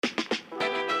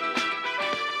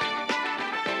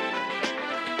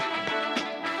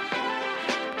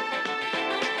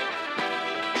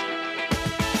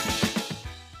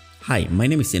Hi, my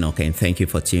name is Enoch and thank you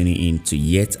for tuning in to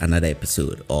yet another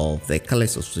episode of the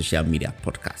Colors of Social Media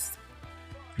podcast.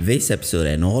 This episode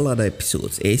and all other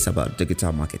episodes is about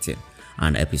digital marketing,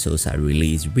 and episodes are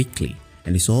released weekly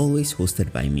and is always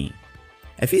hosted by me.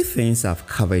 A few things I've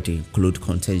covered include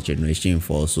content generation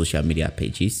for social media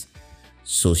pages,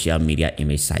 social media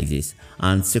image sizes,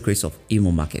 and secrets of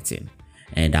email marketing.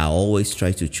 And I always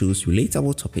try to choose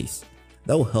relatable topics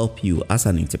that will help you as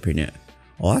an entrepreneur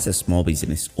or as a small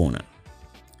business owner.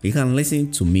 You can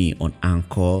listen to me on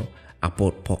Anchor,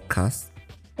 Apple Podcasts,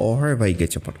 or wherever you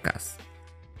get your podcasts.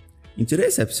 In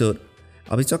today's episode,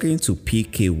 I'll be talking to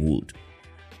PK Wood,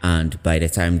 and by the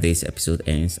time this episode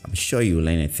ends, I'm sure you'll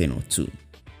learn a thing or two.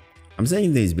 I'm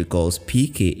saying this because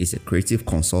PK is a creative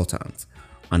consultant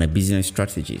and a business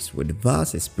strategist with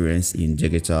vast experience in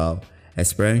digital,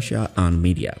 experiential, and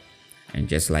media. And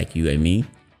just like you and me,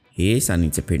 he is an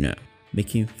entrepreneur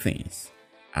making things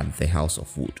at the House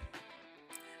of Wood.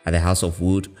 At the House of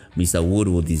Wood, Mr. Wood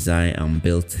will design and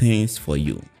build things for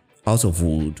you out of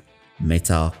wood,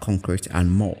 metal, concrete,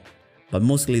 and more. But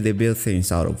mostly they build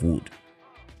things out of wood.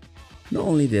 Not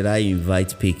only did I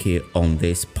invite PK on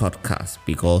this podcast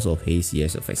because of his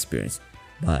years of experience,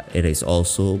 but it is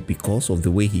also because of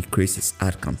the way he creates his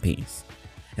ad campaigns.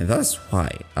 And that's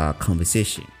why our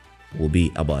conversation will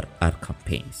be about ad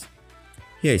campaigns.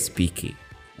 Here is PK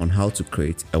on how to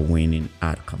create a winning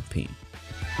ad campaign.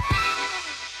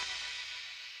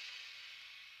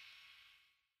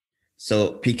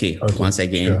 So PK, once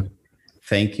again,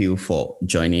 Thank you for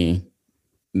joining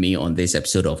me on this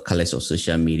episode of Colors of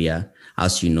Social Media.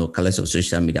 As you know, Colors of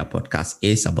Social Media podcast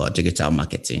is about digital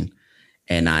marketing.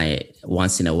 And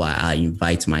once in a while, I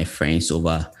invite my friends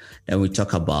over and we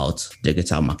talk about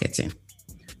digital marketing.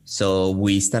 So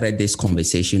we started this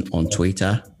conversation on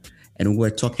Twitter. And we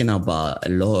were talking about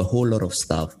a whole lot of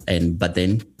stuff. But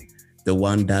then the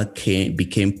one that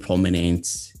became prominent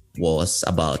was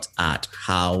about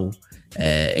how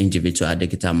individual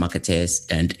digital marketers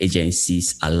and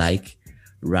agencies alike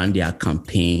run their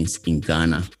campaigns in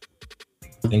Ghana.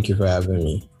 Thank you for having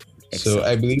me. Excellent. So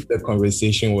I believe the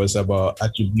conversation was about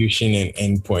attribution and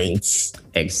endpoints.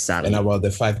 Exactly. And about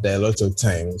the fact that a lot of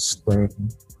times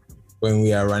when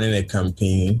we are running a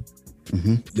campaign,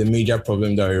 the major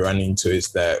problem that we run into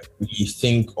is that we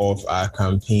think of our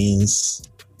campaigns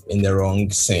in the wrong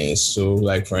sense. So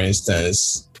like, for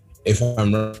instance, if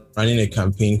I'm running a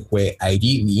campaign where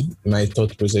ideally my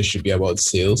thought process should be about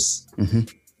sales,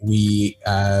 we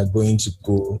are going to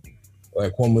go,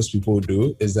 like what most people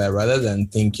do, is that rather than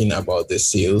thinking about the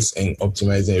sales and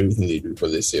optimizing everything they do for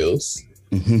the sales,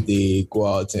 they go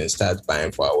out and start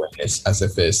buying for awareness as a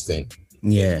first thing.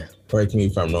 Yeah. Correct me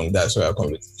if I'm wrong. That's where our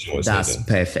conversation was. That's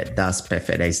perfect.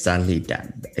 Exactly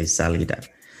that.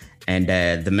 And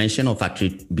the mention of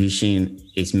attribution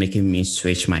is making me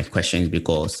switch my questions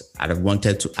because I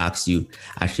wanted to ask you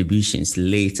attributions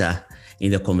later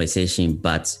in the conversation.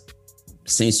 But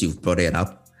since you've brought it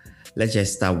up, let's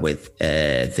just start with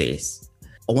this.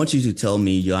 I want you to tell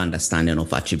me your understanding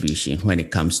of attribution when it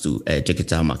comes to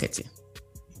digital marketing.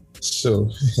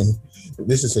 So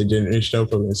this is a generational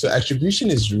problem. So attribution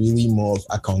is really more of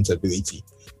accountability.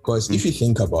 Because if you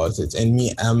think about it, and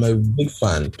me, I'm a big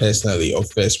fan personally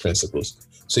of first principles.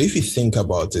 So if you think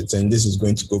about it, and this is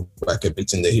going to go back a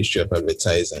bit in the history of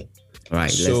advertising. Right,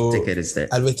 so let's take it a step.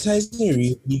 Advertising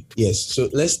really, yes. So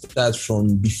let's start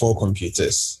from before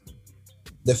computers.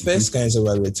 The first kinds of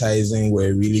advertising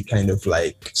were really kind of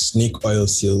like snake oil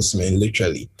salesmen,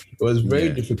 literally. It was very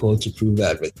difficult to prove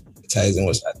that advertising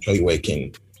was actually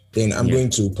working. Then I'm going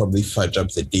to probably fudge up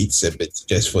the dates a bit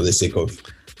just for the sake of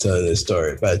telling the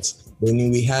story. But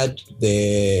when we had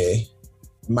the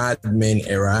Mad Men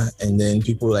era, and then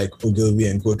people like Ogilvy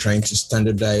and Co trying to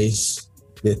standardize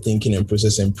their thinking and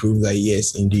process and prove that,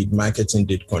 yes, indeed, marketing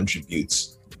did contribute.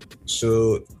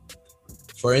 So,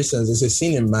 for instance, there's a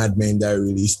scene in Mad Men that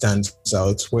really stands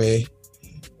out where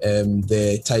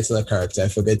the titular character, I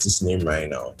forget his name right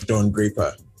now, Don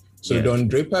Draper. So Don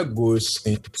Draper goes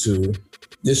into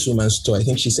this woman's store. I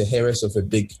think she's a heiress of a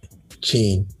big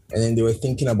chain. And then they were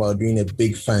thinking about doing a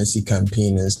big fancy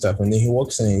campaign and stuff. And then he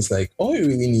walks in and he's like, all you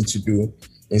really need to do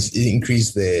is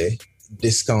increase the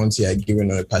discount you are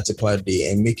given on a particular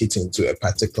day and make it into a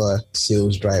particular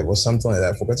sales drive or something like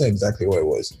that. I've forgotten exactly what it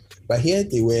was. But here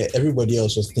they were, everybody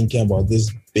else was thinking about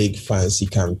this big fancy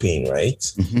campaign, right?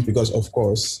 Because of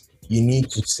course, you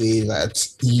need to say that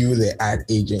you, the ad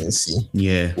agency,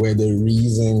 were the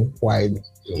reason why they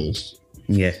changed.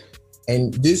 Yeah.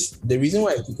 And the reason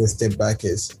why I took a step back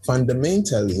is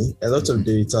fundamentally a lot of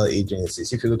digital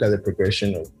agencies, if you look at the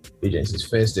progression of agencies,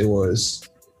 first it was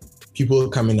people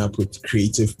coming up with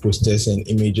creative posters and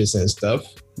images and stuff,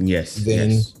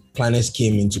 then planners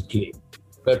came into play.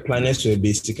 But planners were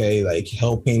basically like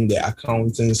helping the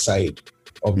accounting side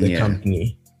of the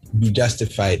company be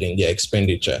justified in their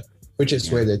expenditure, which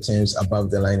is where the terms above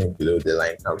the line and below the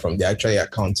line come from. They're actually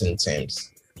accounting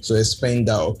terms. So a spend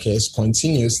that occurs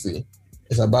continuously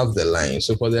is above the line.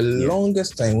 So for the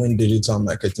longest time when digital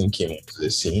marketing came into the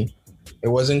scene, it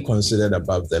wasn't considered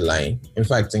above the line. In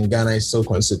fact, in Ghana, it's still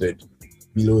considered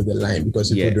below the line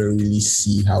because people don't really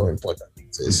see how important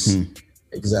it is.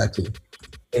 Exactly.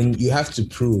 And you have to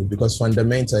prove, because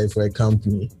fundamentally for a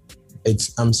company,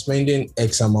 it's I'm spending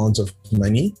X amount of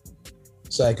money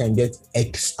so I can get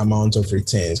X amount of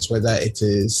returns, whether it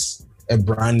is a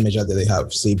brand measure that they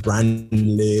have, say brand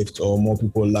lift or more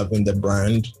people loving the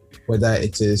brand, whether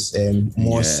it is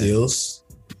more sales,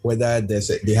 whether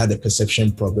they had a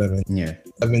perception problem. And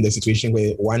having the situation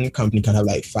where one company can have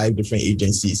like 5 different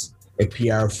agencies, a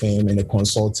PR firm and a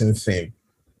consulting firm,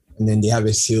 and then they have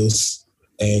a sales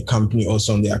company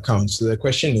also on their account. So the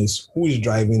question is, who is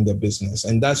driving the business?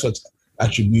 And that's what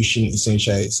attribution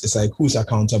essentially is. It's like, who's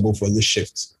accountable for the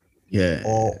shift?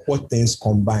 Or what things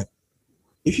combine?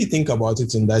 If you think about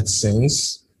it in that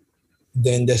sense,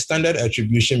 then the standard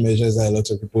attribution measures that a lot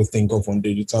of people think of on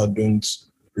digital don't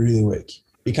really work.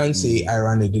 You can't say I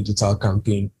ran a digital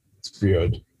campaign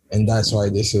period and that's why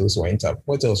the sales went up.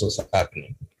 What else was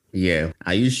happening?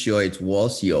 Are you sure it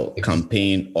was your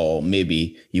campaign or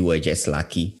maybe you were just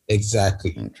lucky?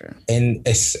 Exactly. Okay.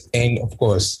 And of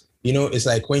course, you know, it's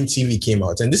like when TV came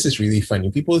out, and this is really funny.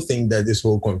 People think that this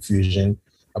whole confusion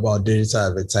about digital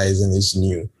advertising is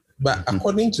new. But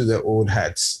according to the old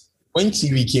hats, when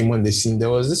TV came on the scene, there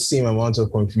was the same amount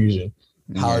of confusion.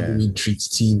 How do we treat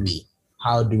TV?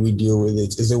 How do we deal with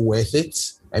it? Is it worth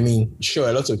it? I mean, sure,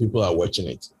 a lot of people are watching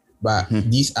it. But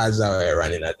these ads that we're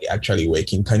running, are they actually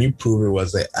working? Can you prove it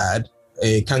was an ad?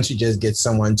 Can't you just get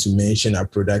someone to mention a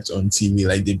product on TV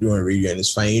like they do on radio and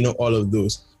it's fine? You know, all of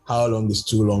those. How long is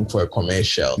too long for a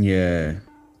commercial?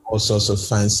 All sorts of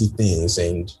fancy things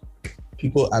and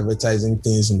people advertising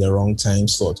things in the wrong time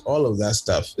slot. All of that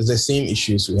stuff is the same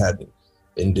issues we had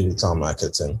in digital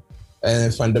marketing.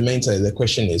 And fundamentally, the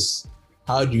question is,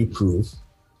 how do you prove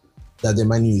that the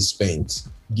money you spent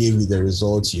gave you the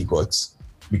results you got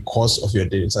because of your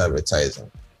digital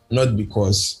advertising, not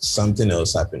because something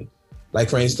else happened? Like,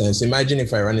 for instance, imagine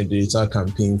if I run a digital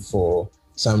campaign for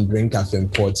some drink I've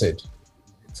imported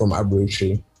from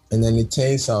Arbitrary, and then it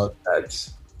turns out that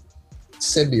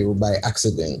Sebio, by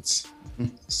accident,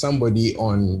 somebody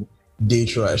on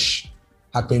Date Rush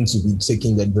happened to be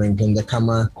taking the drink and the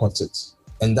camera caught it.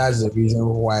 And that's the reason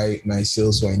why my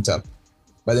sales went up.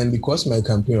 But then because my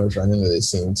campaign was running at the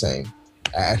same time,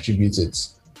 I attribute it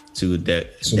to the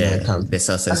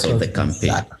success of the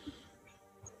campaign.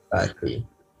 Exactly.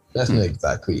 That's not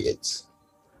exactly it.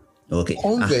 Okay.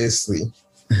 Conversely,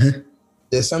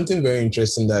 there's something very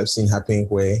interesting that I've seen happen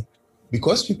where,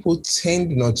 because people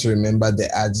tend not to remember the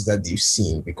ads that they've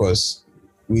seen because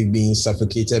we've been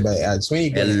suffocated by ads. When you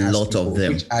get a lot of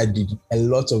them, which ad did a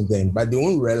lot of them, but they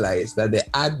won't realize that the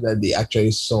ad that they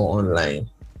actually saw online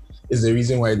is the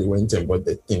reason why they went and bought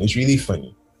the thing. It's really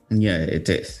funny. Yeah, it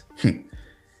is.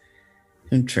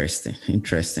 Interesting.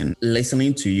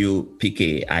 Listening to you,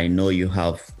 PK, I know you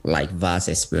have like vast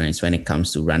experience when it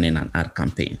comes to running an ad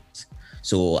campaign.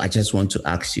 So I just want to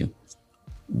ask you,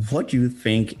 what do you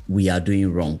think we are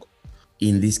doing wrong?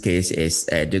 In this case, as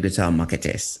digital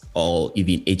marketers or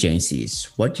even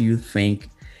agencies, what do you think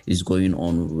is going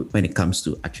on when it comes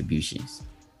to attributions?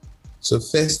 So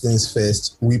first things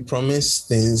first, we promise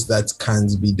things that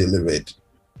can't be delivered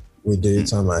with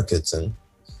digital marketing.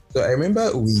 So I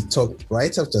remember we talked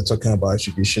right after talking about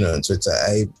attribution on Twitter.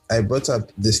 I brought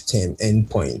up this term,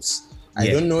 endpoints. I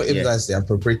don't know if that's the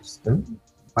appropriate term,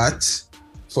 but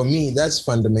for me, that's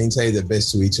fundamentally the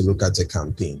best way to look at a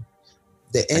campaign.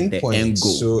 The endpoint.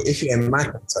 So if you're a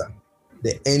marketer,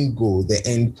 the end goal, the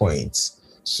endpoint.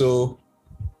 So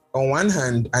on one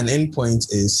hand, an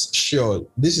endpoint is, sure,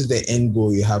 this is the end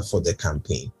goal you have for the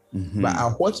campaign. But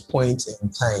at what point in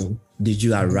time did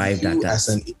you arrive at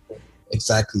that?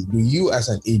 Exactly. Do you as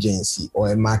an agency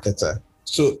or a marketer?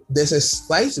 So there's a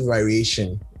slight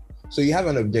variation. So you have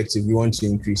an objective, you want to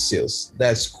increase sales.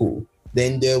 That's cool.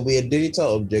 Then there'll be a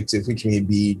digital objective, which may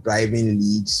be driving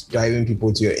leads, driving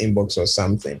people to your inbox or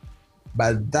something.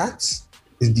 But that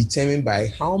is determined by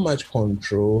how much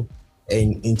control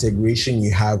and integration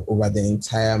you have over the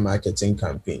entire marketing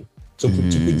campaign. So to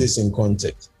put this in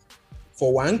context,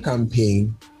 for one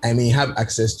campaign, I may have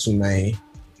access to my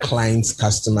client's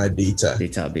customer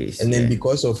database. And then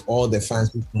because of all the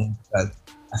fancy things that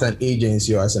as an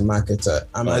agency or as a marketer,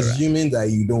 I'm assuming that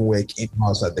you don't work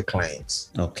in-house at the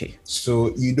clients. Okay.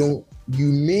 So you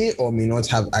may or may not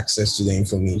have access to the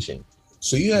information.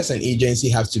 So you as an agency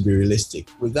have to be realistic.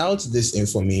 Without this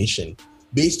information,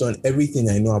 based on everything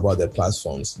I know about the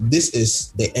platforms, this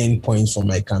is the end point for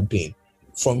my campaign.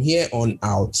 From here on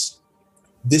out,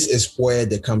 this is where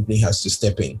the company has to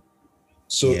step in.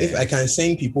 So if I can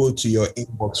send people to your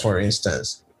inbox, for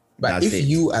instance, but if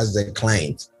you as the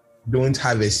client don't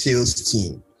have a sales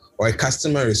team or a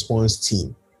customer response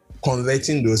team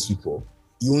converting those people,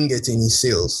 you won't get any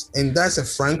sales. And that's a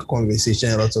frank conversation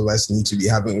a lot of us need to be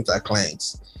having with our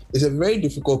clients. It's a very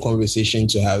difficult conversation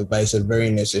to have, but it's a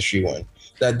very necessary one.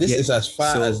 That this is as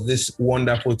far as this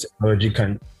wonderful technology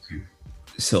can do.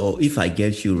 So if I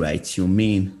get you right, you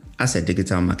mean as a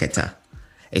digital marketer,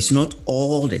 it's not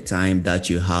all the time that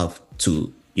you have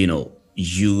to,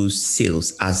 use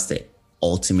sales as the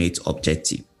ultimate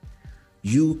objective.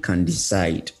 You can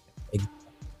decide,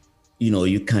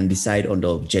 you can decide on the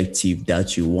objective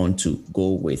that you want to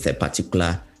go with a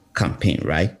particular campaign,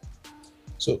 right?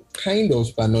 So kind of,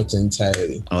 but not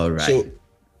entirely. All right.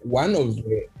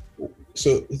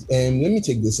 So let me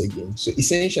take this again. So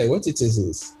essentially what it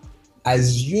is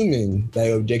assuming that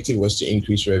your objective was to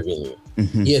increase revenue.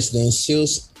 Mm-hmm. Yes, then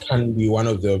sales can be one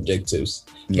of the objectives,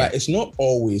 but it's not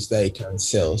always that it can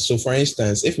sell. So for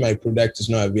instance, if my product is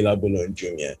not available on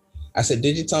Jumia, as a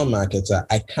digital marketer,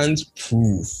 I can't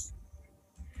prove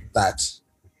that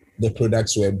the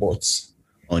products were bought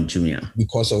on Jumia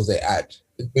because of the ad.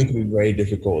 It's going to be very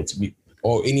difficult,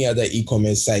 or any other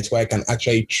e-commerce site where I can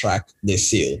actually track the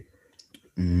sale.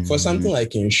 Mm-hmm. For something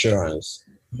like insurance,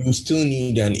 you still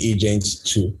need an agent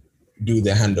to do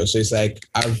the handle. So it's like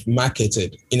I've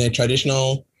marketed. In a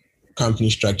traditional company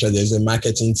structure, there's a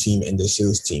marketing team and the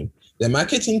sales team. The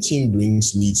marketing team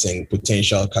brings leads and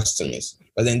potential customers,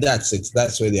 but then that's it.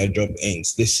 That's where their job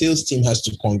ends. The sales team has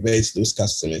to convert those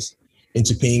customers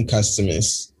into paying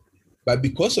customers. But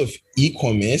because of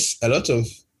e-commerce, a lot of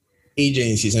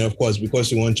agencies, and of course,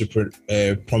 because we want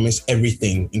to promise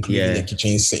everything, including the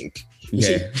kitchen sink,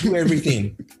 do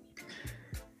everything.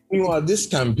 Meanwhile, this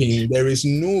campaign, there is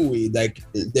no way,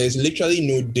 there's literally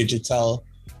no digital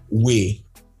way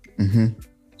to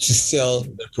sell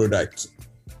the product.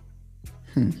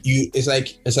 It's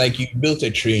like you built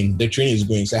a train. The train is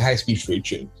going. It's a high-speed freight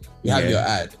train. You have your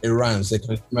ad. It runs. The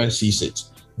consumer sees it.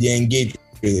 They engage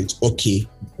with it. Okay,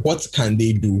 what can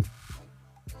they do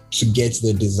to get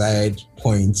the desired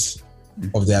point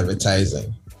of the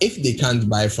advertising? If they can't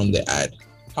buy from the ad,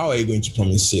 how are you going to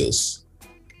promise sales?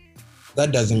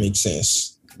 That doesn't make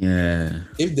sense. Yeah.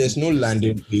 If there's no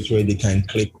landing page where they can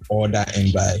click, order,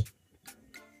 and buy,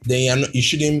 then you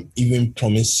shouldn't even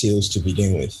promise sales to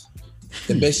begin with.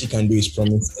 The best you can do is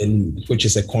promise a lead, which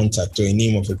is a contact or a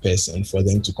name of a person for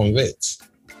them to convert.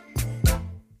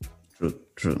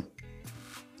 True.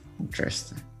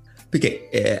 Interesting.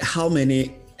 Okay, how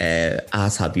many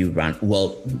ads have you run?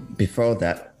 Well, before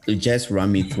that, just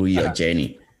run me through your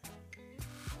journey.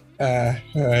 That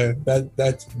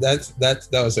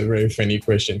was a very funny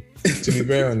question. To be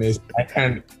very honest, I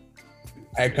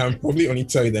can probably only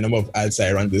tell you the number of ads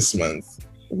I ran this month.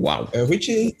 Wow. Which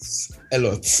is a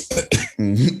lot.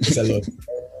 It's a lot.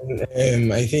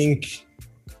 I think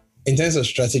in terms of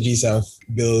strategies I've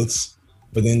built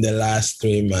within the last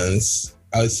 3 months,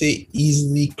 I would say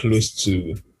easily close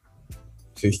to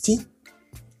 50.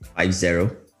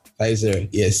 50,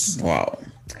 yes. Wow.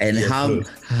 And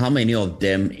how many of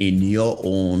them in your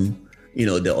own,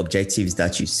 the objectives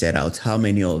that you set out, how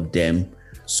many of them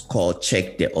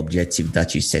check the objective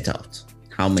that you set out?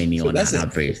 How many on an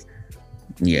average?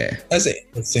 Yeah. That's an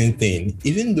interesting thing.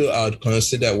 Even though I would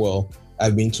consider,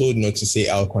 I've been told not to say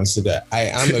I'll consider. I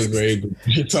am a very good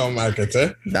digital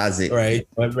marketer. That's it. Right?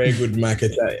 I'm a very good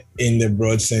marketer in the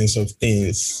broad sense of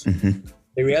things. Mm-hmm.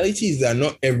 The reality is that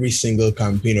not every single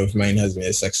campaign of mine has been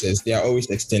a success. There are always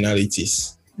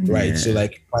externalities. Right. So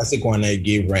like classic one I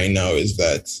gave right now is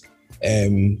that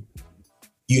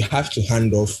you have to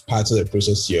hand off part of the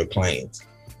process to your client.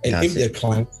 And if the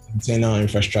client's internal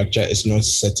infrastructure is not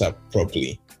set up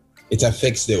properly, it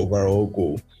affects the overall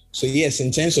goal. So yes,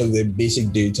 in terms of the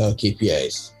basic digital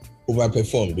KPIs,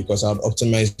 overperformed because I've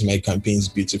optimized my campaigns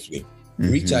beautifully.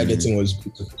 Mm-hmm. Retargeting was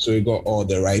beautiful. So we got all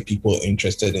the right people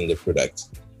interested in the product.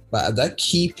 But at that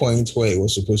key point where it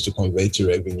was supposed to convert to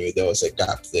revenue, there was a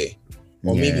gap there.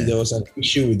 Or maybe there was an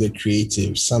issue with the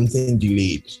creative, something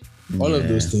delayed. All of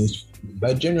those things.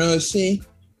 But generally,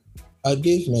 I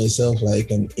gave myself like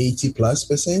an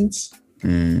 80+%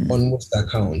 on most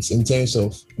accounts in terms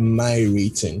of my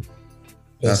rating.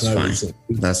 That's personal fine. rating.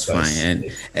 That's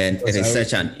fine. And it is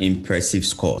such an impressive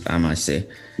score, I must say.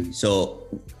 So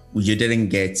you didn't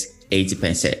get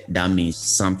 80%. That means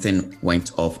something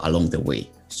went off along the way.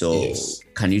 So yes.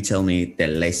 Can you tell me the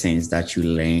lessons that you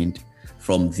learned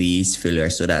from these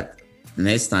failures so that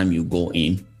next time you go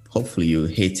in, hopefully you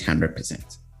hit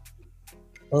 100%?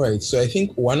 All right. So I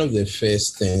think one of the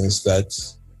first things that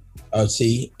I'll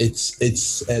say,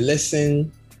 it's a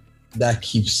lesson that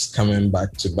keeps coming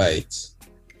back to bite,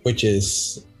 which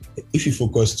is if you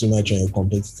focus too much on your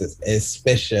competitors,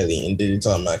 especially in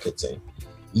digital marketing,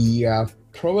 you are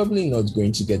probably not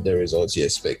going to get the results you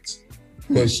expect.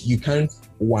 Because you can't,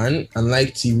 one,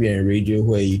 unlike TV and radio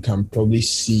where you can probably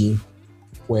see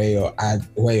where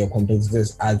your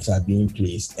competitors' ads are being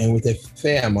placed, and with a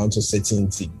fair amount of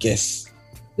certainty guess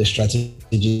the strategy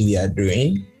they are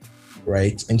doing,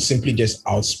 right? And simply just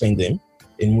outspend them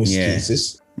in most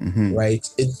cases. Mm-hmm. Right?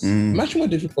 It's much more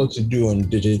difficult to do on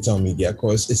digital media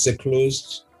because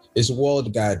it's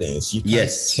walled gardens. You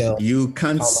can't tell. You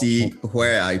can't see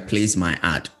where I place my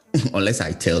ad unless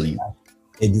I tell you.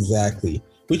 Exactly.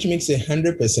 Which makes it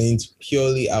 100%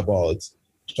 purely about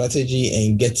strategy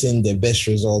and getting the best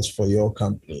results for your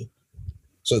company.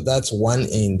 So that's one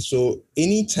end. So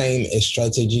anytime a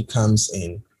strategy comes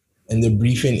in and the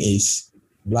briefing is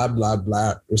blah, blah,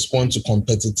 blah, respond to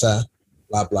competitor,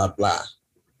 blah, blah, blah,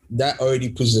 that already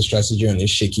puts the strategy on a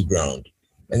shaky ground.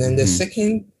 And then the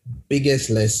second biggest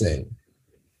lesson,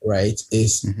 right,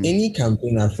 is any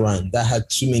campaign I've run that had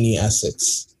too many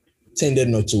assets tended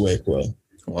not to work well.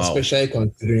 Wow. Especially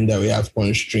considering that we have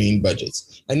constrained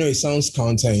budgets. I know it sounds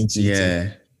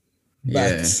counterintuitive.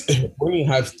 But when you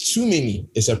have too many,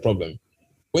 it's a problem.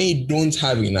 When you don't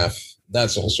have enough,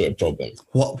 that's also a problem.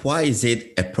 Why is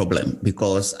it a problem?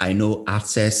 Because I know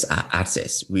assets are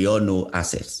assets. We all know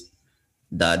assets.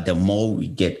 That the more we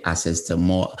get access, the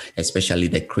more, especially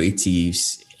the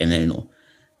creatives, and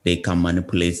they can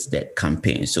manipulate the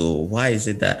campaign. So why is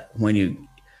it that when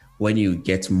you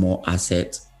get more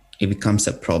assets, it becomes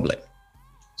a problem?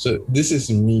 So this is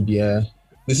media.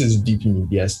 This is deep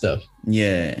media stuff.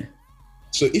 Yeah.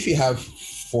 So if you have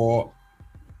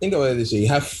think about it this way: you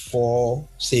have 4,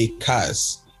 say,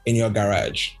 cars in your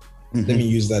garage. Let me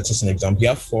use that as an example. You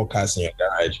have 4 cars in your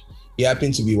garage. You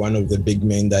happen to be one of the big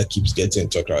men that keeps getting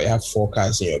talked about. You have 4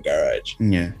 cars in your garage.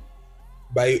 Yeah.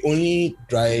 But you only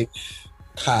drive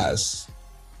cars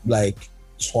like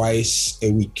twice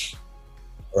a week,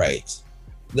 right?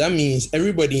 That means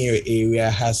everybody in your area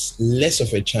has less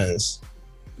of a chance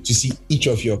to see each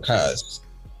of your cars.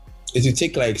 It will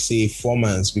take like, say, 4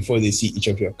 months before they see each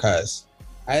of your cars.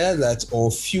 Either that or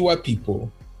fewer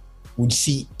people would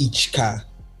see each car,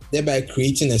 thereby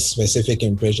creating a specific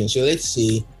impression. So let's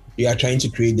say you are trying to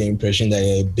create the impression that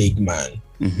you're a big man,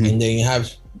 and then you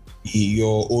have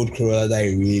your old Corolla that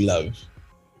you really love.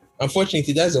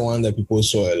 Unfortunately, that's the one that people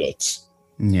saw a lot.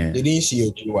 Yeah. They didn't see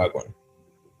your G-Wagon.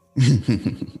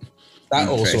 That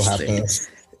also happens.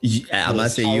 I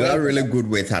must say, you are really good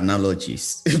with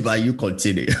analogies, but you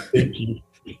continue.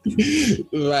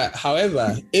 But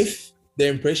however, if the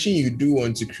impression you do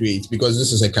want to create, because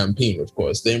this is a campaign, of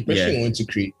course, the impression you want to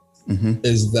create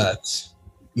is that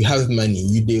you have money,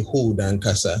 you dey hold and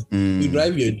casa. You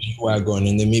drive your G-Wagon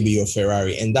and then maybe your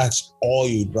Ferrari, and that's all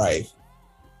you drive.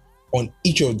 On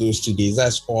each of those 2 days,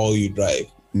 that's all you drive.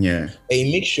 Yeah. And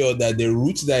you make sure that the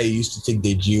route that you used to take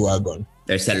the G-Wagon,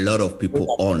 there's a lot of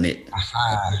people on it.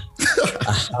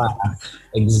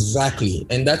 Exactly.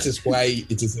 And that is why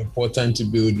it is important to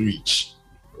build reach.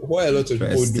 What a lot of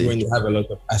people do when they have a lot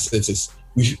of assets is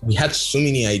we had so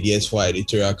many ideas for our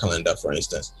editorial calendar, for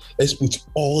instance. Let's put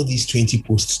all these 20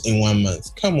 posts in 1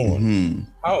 month. Come on.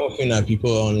 How often are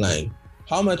people online?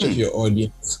 How much of your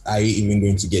audience are you even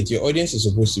going to get? Your audience is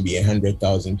supposed to be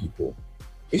 100,000 people.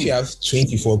 If you have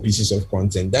 24 pieces of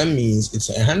content, that means it's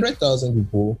 100,000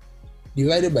 people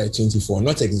divided by 24,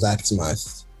 not exact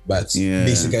math, but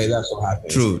basically that's what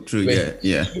happens. True,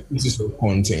 yeah. 2 pieces of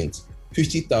content,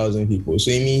 50,000 people.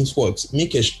 So it means what?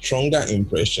 Make a stronger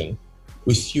impression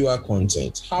with fewer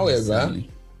content. However,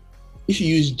 if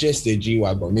you use just the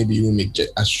G-Wagon, maybe you will make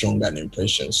a stronger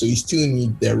impression. So you still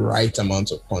need the right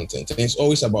amount of content. And it's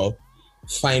always about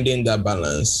finding that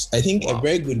balance. I think a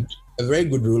very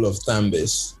good rule of thumb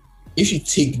is if you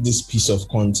take this piece of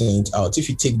content out, if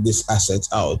you take this asset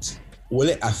out, will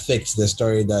it affect the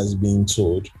story that's being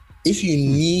told? If you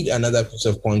need another piece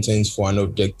of content for an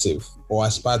objective or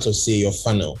as part of, say, your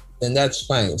funnel, then that's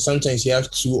fine. Sometimes you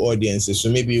have 2 audiences, so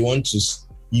maybe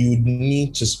you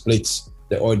need to split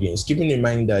the audience, keeping in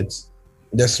mind that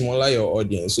the smaller your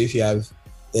audience, so if you have,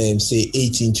 say,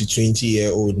 18 to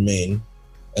 20-year-old men,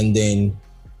 and then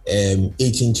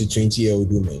 18 to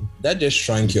 20-year-old women. That just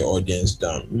shrunk your audience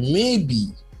down. Maybe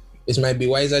it might be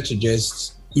wiser to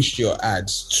just push your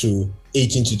ads to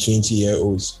 18 to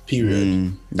 20-year-olds,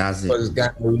 period. That's it. Because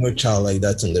there was no child like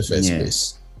that in the first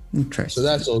place. Interesting. So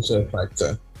that's also a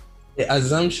factor. The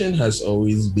assumption has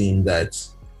always been that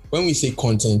when we say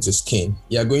content is king,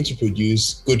 you're going to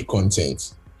produce good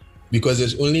content because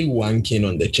there's only one king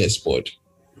on the chessboard.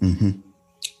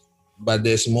 But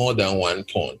there's more than one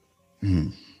pawn.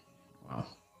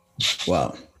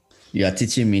 Wow. You are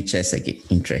teaching me chess again.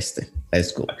 Interesting.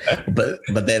 Let's go. But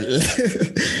then,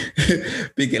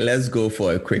 PK, let's go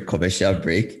for a quick commercial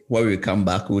break. When we come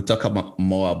back, we'll talk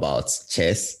more about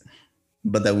chess.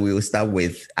 But then we will start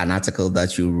with an article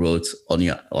that you wrote on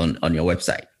your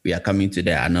website. We are coming to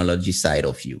the analogy side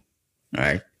of you. All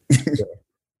right.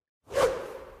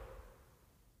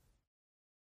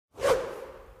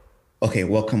 Okay,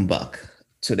 welcome back.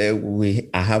 Today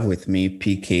I have with me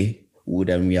PK Wood,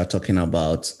 and we are talking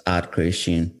about ad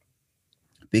creation.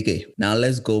 PK, now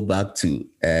let's go back to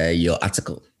your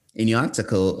article. In your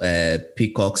article,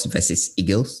 Peacocks versus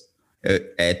Eagles,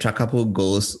 trackable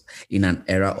goals in an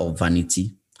era of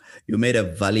vanity. You made a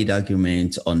valid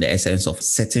argument on the essence of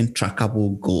setting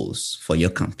trackable goals for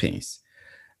your campaigns.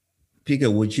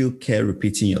 PK, would you care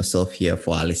repeating yourself here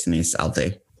for our listeners out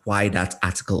there? Why that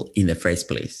article in the first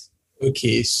place?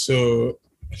 Okay, so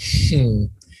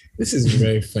this is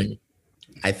very funny.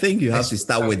 I think you have to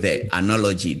start with the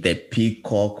analogy, the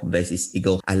peacock versus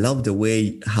eagle. I love the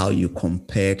way how you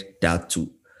compared that to,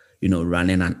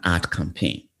 running an ad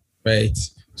campaign. Right.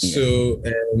 Yeah. So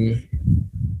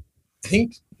I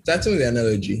think starting with the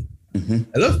analogy,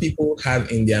 a lot of people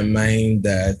have in their mind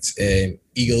that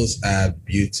eagles are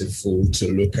beautiful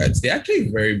to look at. They're actually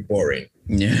very boring.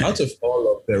 Yeah. Out of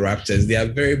all of the raptors, they are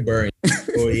very boring.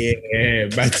 Oh yeah,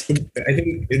 but I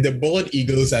think the bald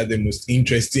eagles are the most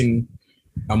interesting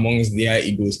amongst their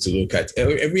eagles to look at.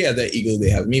 Every other eagle they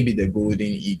have, maybe the golden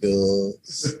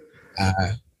eagles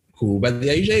are cool, but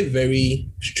they're usually very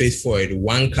straightforward.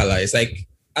 One color. It's like,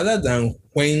 other than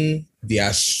when they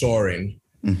are soaring,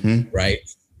 right?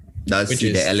 That's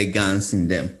the elegance in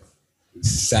them.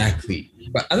 Exactly.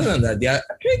 But other than that, they are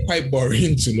actually quite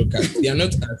boring to look at. They are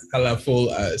not as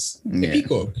colorful as the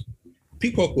peacock.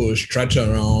 Peacock will strut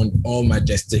around all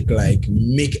majestic, like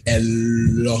make a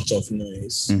lot of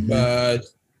noise. But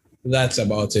that's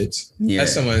about it. Yeah.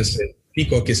 As someone said,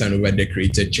 peacock is an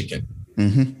over-decorated chicken.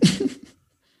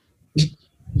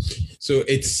 So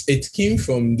it came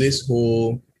from this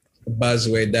whole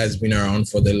buzzword that's been around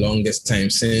for the longest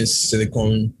time, since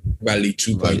Silicon Valley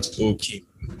 2.0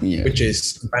 came, which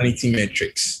is vanity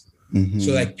metrics.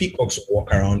 So like peacocks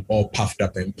walk around all puffed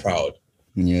up and proud.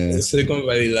 Yeah, Silicon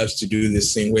Valley loves to do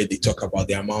this thing where they talk about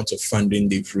the amount of funding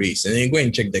they've raised, and then you go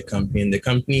and check the company, and the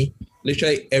company,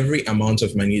 literally every amount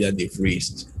of money that they've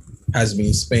raised has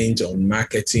been spent on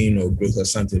marketing or growth or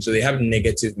something. So they have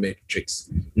negative metrics,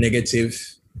 negative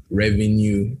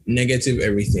revenue, negative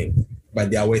everything,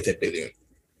 but they are worth $1 billion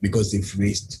because they've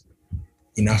raised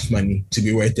enough money to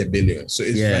be worth $1 billion. So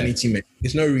it's vanity metrics.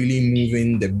 It's not really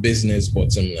moving the business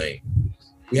bottom line.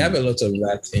 We have a lot of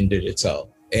that in digital.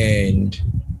 And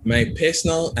I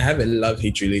have a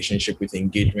love-hate relationship with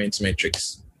engagement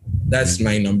metrics. That's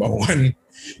my number one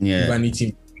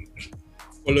vanity,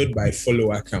 followed by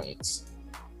follower counts.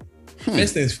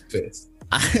 First things first.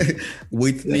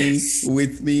 With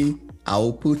me,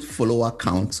 I'll put follower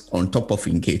counts on top of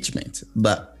engagement.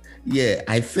 But yeah,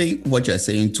 I think what you're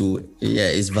saying too,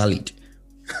 is valid.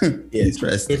 Yes.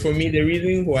 So for me, the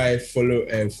reason why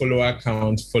follower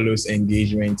count follows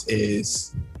engagement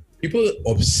is people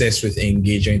obsess with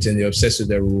engagement, and they're obsessed with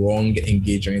the wrong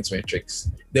engagement metrics.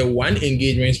 The one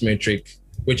engagement metric,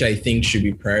 which I think should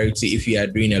be priority if you are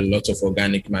doing a lot of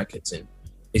organic marketing,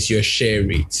 is your share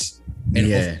rate.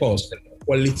 And of course, the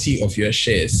quality of your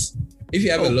shares. If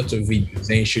you have a lot of videos,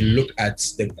 then you should look at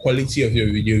the quality of your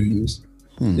video views.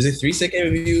 Is it 3-second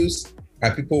views?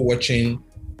 Are people watching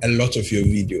a lot of your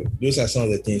video? Those are some of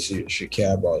the things you should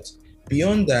care about.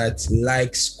 Beyond that,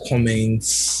 likes,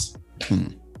 comments,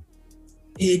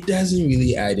 it doesn't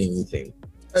really add anything.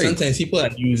 Sometimes people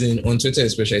are using, on Twitter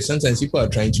especially, sometimes people are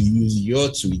trying to use your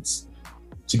tweets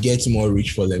to get more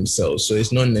reach for themselves. So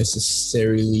it's not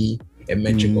necessarily a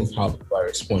metric of how people are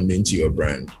responding to your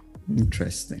brand.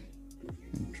 Interesting.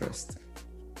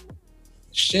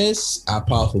 Shares are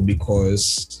powerful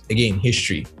because, again,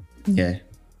 history. Yeah.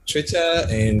 Twitter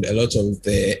and a lot of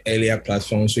the earlier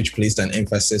platforms which placed an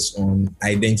emphasis on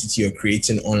identity or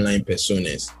creating online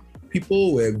personas,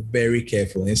 people were very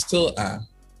careful, and still are,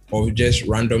 of just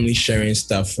randomly sharing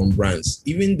stuff from brands.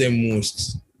 Even the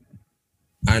most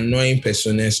annoying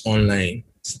personas online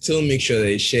still make sure that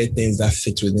they share things that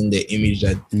fit within the image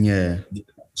that. Yeah.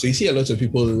 So you see a lot of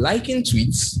people liking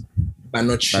tweets, but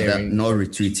not sharing. But not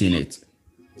retweeting it.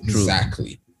 True.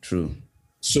 Exactly. True.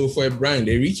 So for a brand,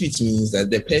 a retweet means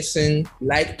that the person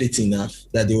liked it enough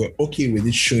that they were okay with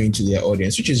it showing to their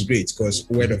audience, which is great because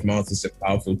word of mouth is a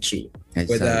powerful tool,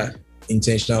 whether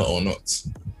intentional or not.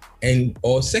 And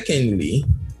or secondly,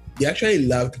 they actually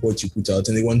loved what you put out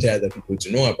and they wanted other people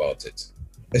to know about it,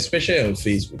 especially on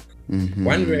Facebook. Mm-hmm.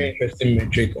 One very interesting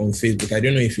metric on Facebook, I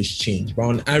don't know if it's changed, but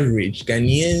on average,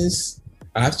 Ghanaians,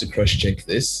 I have to cross-check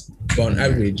this, but on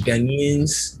average,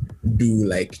 Ghanaians do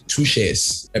like 2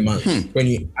 shares a month when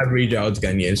you average out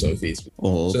Ghanaians on Facebook.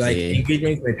 Okay. So like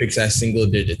engagement metrics are single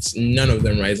digits. None of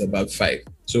them rise above 5.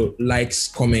 So likes,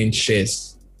 comments,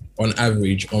 shares on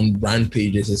average on brand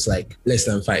pages is like less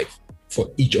than 5 for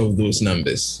each of those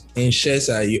numbers. And shares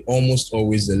are almost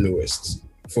always the lowest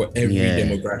for every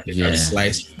demographic I've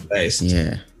sliced.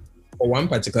 Yeah. For one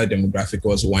particular demographic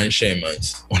was 1 share a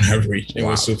month on average. It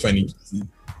was so funny to see.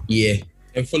 Yeah.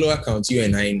 And follower count, you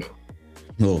and I know.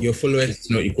 No. Your followers is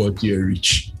not equal to your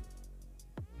reach.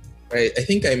 Right. I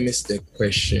think I missed the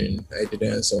question. I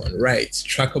didn't answer one. Right.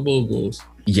 Trackable goals.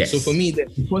 Yes. So for me, the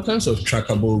importance of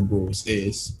trackable goals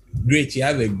is great. You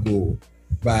have a goal,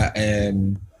 but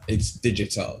it's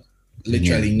digital.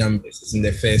 Literally numbers. It's in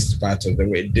the first part of the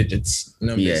word, digits.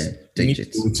 Numbers. Yeah,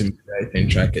 digits. You need to go to measure it and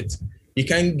track it. You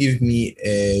can't give me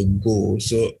a goal.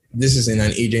 So this is in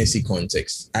an agency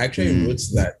context. I actually wrote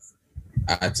that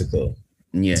article.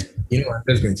 Yeah. You know, I'm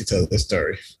just going to tell the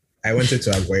story. I wanted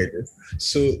to avoid it.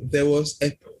 So there was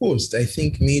a post, I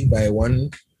think, made by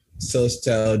one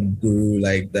self-style guru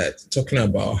like that, talking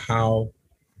about how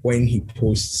when he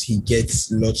posts, he gets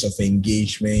lots of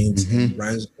engagement and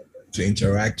brands to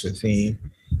interact with him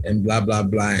and blah, blah,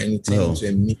 blah. And it turned into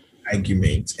a mini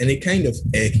argument. And it kind of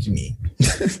irked me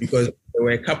because there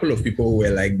were a couple of people who were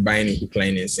like buying a hook,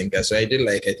 line, and sinker. So I did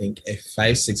like, I think, a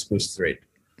 5-6 post thread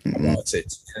about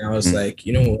it. And I was like,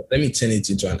 you know what, let me turn it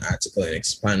into an article and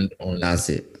expand on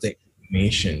the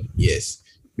information. Yes.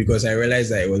 Because I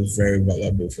realized that it was very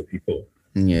valuable for people.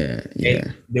 Yeah.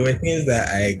 And there were things that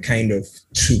I kind of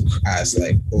took as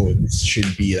like, oh, this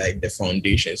should be like the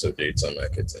foundations of digital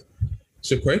marketing.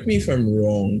 So correct me if I'm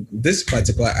wrong. This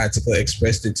particular article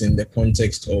expressed it in the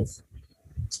context of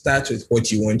start with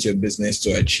what you want your business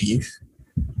to achieve.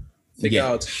 Figure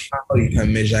out how you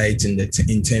can measure it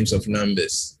in terms of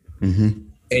numbers.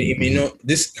 And it may not,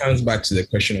 this comes back to the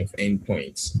question of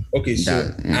endpoints. Okay,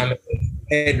 so I'm a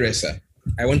hairdresser.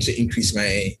 I want to increase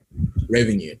my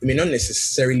revenue. It may not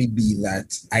necessarily be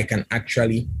that I can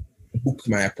actually book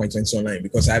my appointments online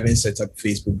because I haven't set up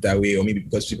Facebook that way, or maybe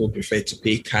because people prefer to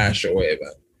pay cash or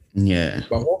whatever. Yeah.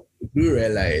 But what I do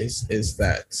realize is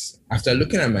that after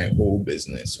looking at my whole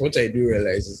business, what I do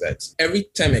realize is that every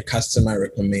time a customer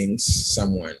recommends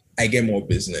someone, I get more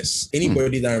business.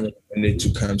 Anybody that I'm recommended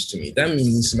to comes to me. That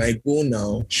means my goal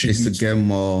now is to get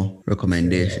more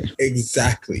recommendations.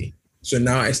 Exactly. So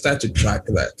now I start to track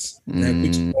that. And I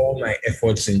put all my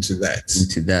efforts into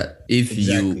that.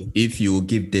 If you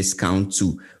give discount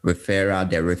to the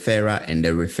referrer and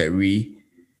the referee,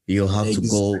 you'll have to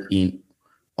go in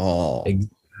all.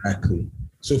 Exactly.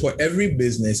 So for every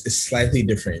business, it's slightly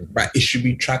different, but it should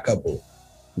be trackable.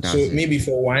 Maybe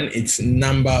for one, it's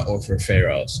number of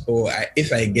referrals. Or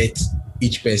if I get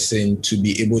each person to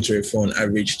be able to refer on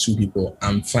average 2 people,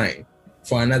 I'm fine.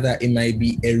 For another, it might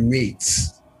be a rate.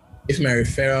 If my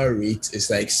referral rate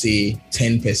is like, say,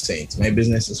 10%, my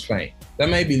business is fine. That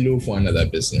might be low for another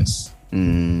business.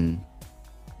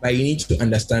 But you need to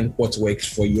understand what works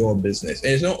for your business.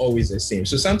 And it's not always the same.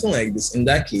 So something like this, in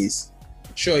that case,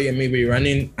 sure, you may be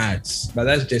running ads, but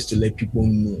that's just to let people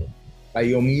know. But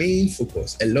your main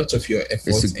focus, a lot of your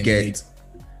efforts is to get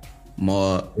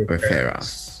more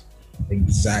referrals.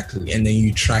 Exactly. And then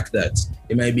you track that.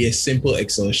 It might be a simple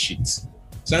Excel sheet.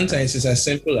 Sometimes it's as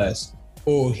simple as,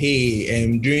 oh,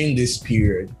 hey, during this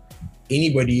period,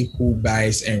 anybody who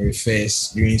buys and refers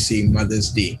during, say,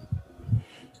 Mother's Day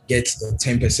gets a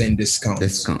 10%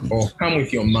 discount. Or come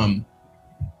with your mom.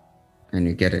 And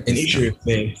you get it. And if you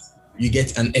refer, you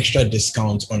get an extra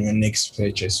discount on your next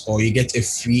purchase, or you get a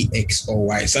free X or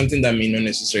Y, something that may not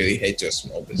necessarily hurt your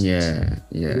small business.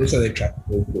 Yeah. Those are the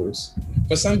trackable goals.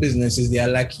 For some businesses, they are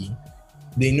lucky.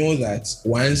 They know that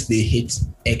once they hit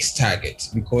X target,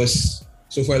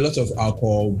 so for a lot of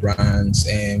alcohol brands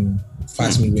and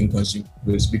fast-moving consumer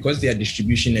goods, because their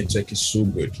distribution network is so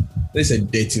good, there's a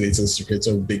dirty little secret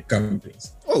of big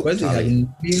companies. Because they have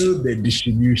nailed the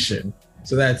distribution.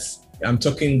 So I'm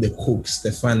talking the Cokes,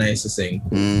 the Fun Ices,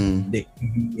 the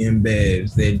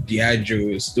Embevs, the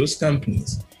Diageos, those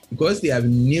companies. because they have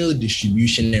nailed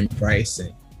distribution and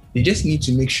pricing, they just need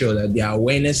to make sure that their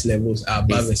awareness levels are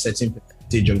above a certain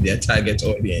percentage of their target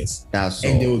audience. That's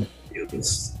and all. They will do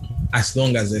this as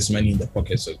long as there's money in the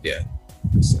pockets of their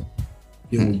so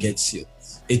they will get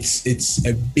sales. It's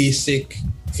a basic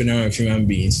phenomenon of human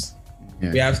beings.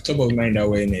 We have top of mind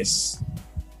awareness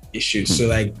issues. So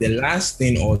like the last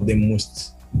thing or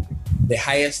the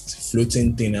highest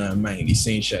floating thing in our mind,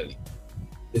 essentially,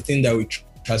 the thing that we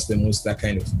trust the most, that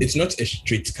kind of, it's not a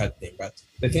straight cut thing, but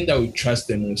the thing that we trust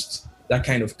the most, that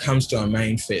kind of comes to our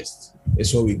mind first,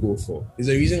 is what we go for. There's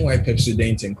a reason why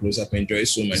Pepsodent and Close-Up enjoy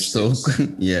so much. So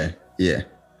yeah.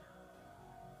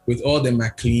 With all the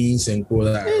McLeans and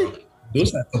cola around,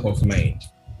 those are top of mind.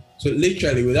 So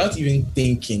literally, without even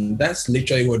thinking, that's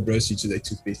literally what draws you to the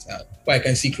toothpaste app. I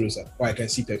can see Close-Up, I can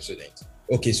see Pepsodent.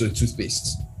 Okay, so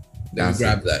toothpaste. Then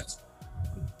grab that.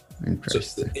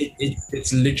 Interesting. So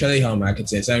it's literally how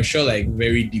marketing is. I'm sure like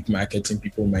very deep marketing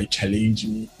people might challenge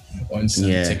me on some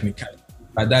technical,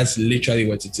 but that's literally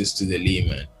what it is to the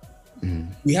layman.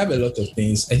 We have a lot of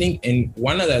things. I think, and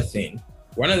one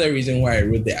other reason why I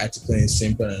wrote the article in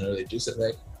Simple Knowledge is that,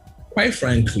 like, quite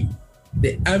frankly,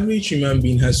 the average human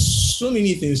being has so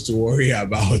many things to worry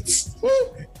about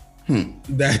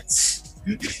that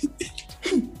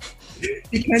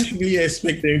you can't really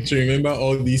expect them to remember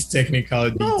all these technical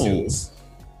details.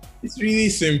 It's really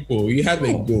simple. You have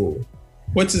a goal.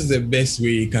 What is the best way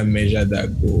you can measure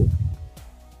that goal?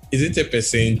 Is it a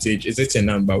percentage? Is it a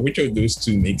number? Which of those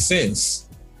two makes sense?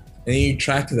 And you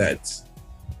track that.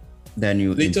 Then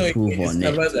you improve on it.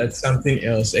 Discover that something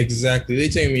else. Exactly.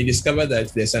 Later you may discover that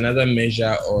there's another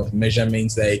measure or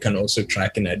measurements that you can also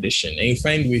track in addition. And you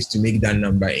find ways to make that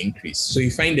number increase. So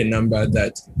you find a number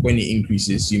that when it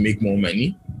increases, you make more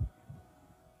money.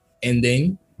 And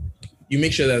then you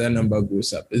make sure that that number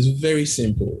goes up. It's very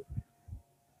simple.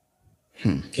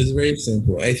 It's very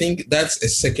simple. I think that's a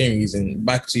second reason,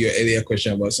 back to your earlier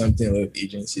question about something a lot of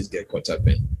agencies get caught up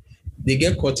in. They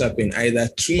get caught up in either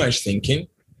too much thinking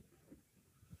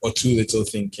or too little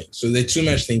thinking. So the too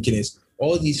much thinking is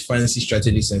all these fancy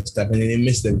strategies and stuff, and then they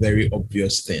miss the very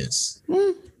obvious things.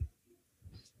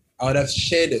 I would have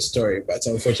shared a story, but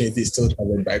unfortunately it's still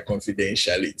covered by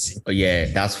confidentiality. Oh yeah,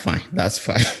 that's fine. That's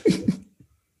fine.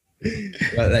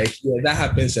 But that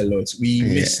happens a lot. We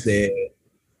miss the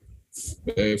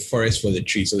forest for the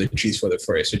trees, or the trees for the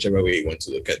forest, whichever way you want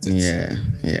to look at it.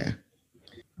 Yeah.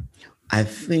 I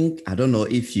think, I don't know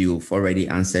if you've already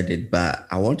answered it, but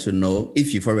I want to know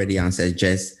if you've already answered,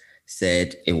 just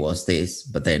said it was this,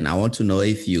 but then I want to know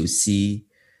if you see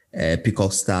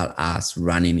Peacock Style ads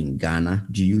running in Ghana.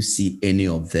 Do you see any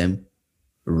of them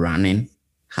running?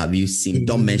 Have you seen,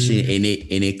 don't mention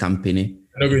any company.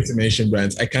 I'm not going to mention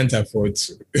brands. I can't afford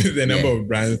to. The number of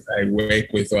brands I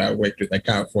work with or I work with, I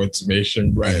can't afford to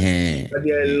mention brands. But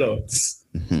there are a lot.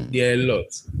 There are a lot.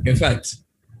 In fact,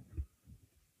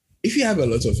 if you have a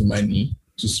lot of money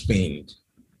to spend,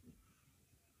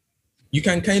 you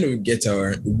can kind of get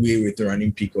away with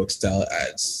running Peacock Style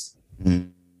ads.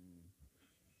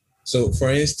 So, for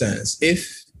instance,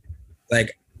 if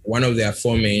like one of the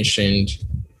aforementioned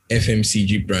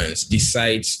FMCG brands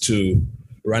decides to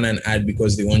run an ad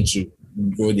because they want to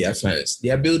grow their fans, they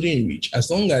are building reach.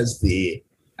 As long as they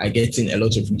are getting a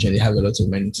lot of reach and they have a lot of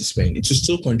money to spend, it will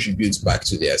still contribute back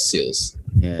to their sales.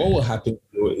 What will happen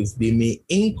though is they may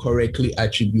incorrectly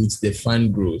attribute the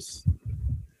fan growth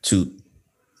to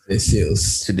the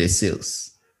sales.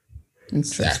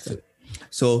 Exactly.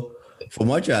 So from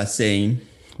what you are saying,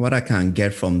 what I can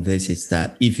get from this is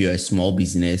that if you're a small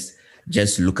business,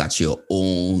 just look at your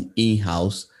own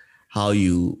in-house, how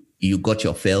you got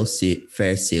your fair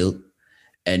sale,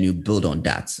 and you build on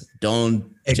that.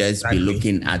 Don't just be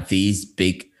looking at these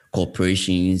big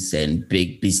corporations and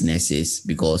big businesses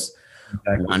because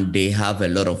one, they have a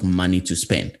lot of money to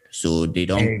spend, so they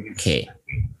don't care,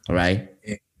 right?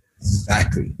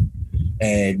 Exactly.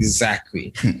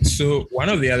 So one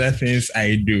of the other things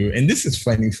I do, and this is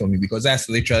funny for me because that's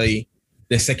literally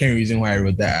the second reason why I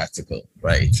wrote that article,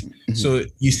 right? So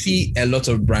you see a lot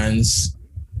of brands,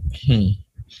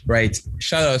 right?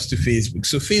 Shout outs to Facebook.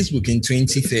 So Facebook in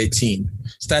 2013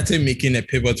 started making a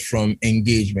pivot from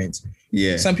engagement.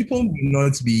 Yeah. Some people may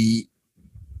not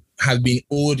have been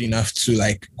old enough to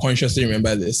like consciously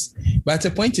remember this, but at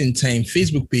a point in time,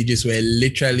 Facebook pages were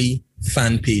literally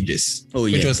fan pages,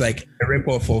 which was like a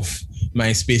ripoff of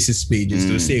MySpace's pages.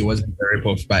 They'll say it wasn't a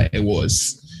ripoff, but it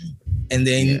was. And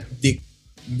then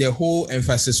the whole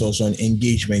emphasis was on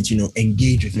engagement,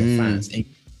 engage with your fans. And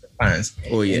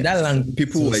that language,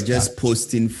 people were just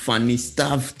posting funny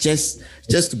stuff just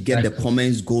to get the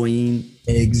comments going.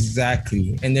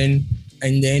 Exactly. And then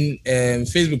And then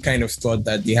Facebook kind of thought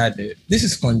that they had this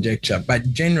is conjecture,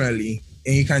 but generally,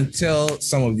 and you can tell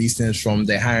some of these things from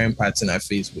the hiring pattern at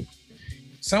Facebook.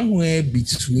 Somewhere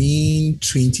between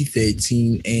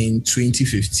 2013 and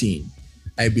 2015,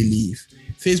 I believe,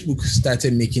 Facebook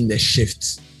started making the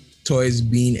shift towards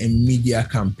being a media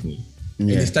company.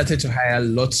 Yeah. And they started to hire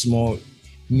lots more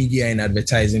media and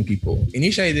advertising people.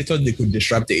 Initially, they thought they could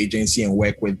disrupt the agency and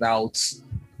work without,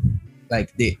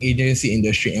 like the agency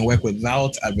industry, and work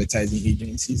without advertising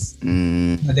agencies.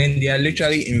 But then they are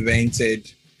literally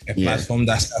invented a platform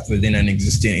that starts within an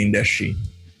existing industry.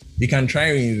 You can try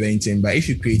reinventing, but if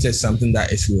you created something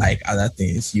that is like other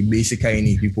things, you basically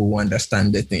need people who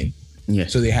understand the thing. Yeah.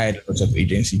 So they hired a lot of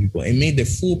agency people and made the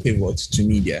full pivot to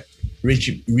media.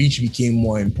 Reach became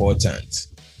more important.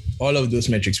 All of those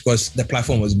metrics, because the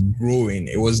platform was growing.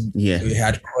 It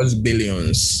had crossed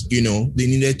billions. They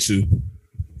needed to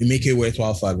make it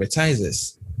worthwhile for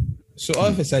advertisers. So all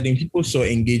of a sudden, people saw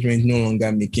engagement no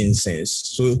longer making sense.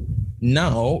 So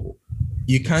now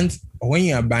you can't, when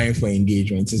you are buying for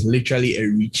engagement, it's literally a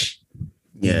reach.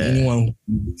 Yeah. Anyone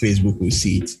who Facebook will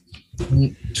see it.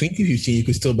 In 2015, you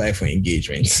could still buy for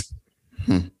engagement.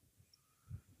 But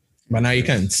now you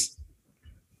can't.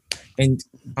 And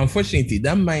unfortunately,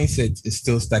 that mindset is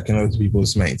still stuck in a lot of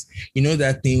people's minds. You know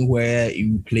that thing where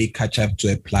you play catch up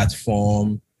to a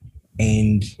platform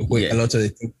and where a lot of the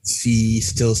things you see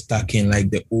still stuck in like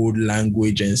the old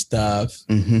language and stuff.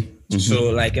 So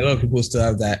like a lot of people still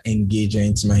have that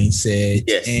engagement mindset.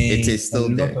 Yes, and it is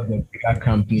still there. A lot of the bigger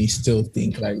companies still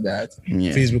think like that.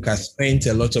 Yeah. Facebook has spent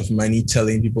a lot of money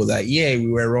telling people that, we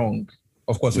were wrong.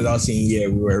 Of course, without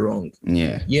saying, we were wrong.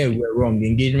 Yeah, we were wrong. The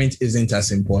engagement isn't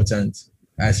as important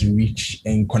as reach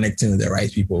and connecting with the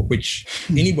right people, which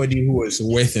anybody who was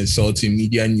worth insulting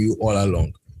media knew all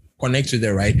along. Connect with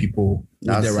the right people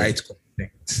with the right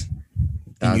content,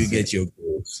 and you get your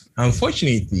goals.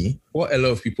 Unfortunately, what a lot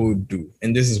of people do,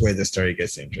 and this is where the story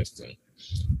gets interesting,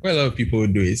 what a lot of people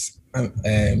do is,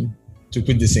 to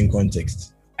put this in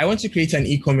context, I want to create an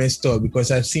e-commerce store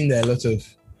because I've seen that a lot of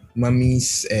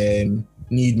mummies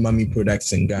need mummy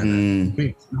products in Ghana.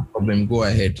 No problem, go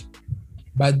ahead.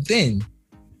 But then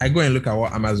I go and look at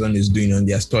what Amazon is doing on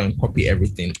their store and copy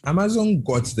everything. Amazon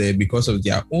got there because of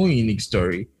their own unique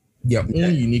story, their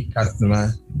own unique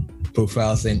customer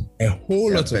profiles, and a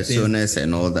whole lot of things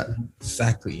and all that.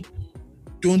 Exactly.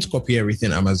 Don't copy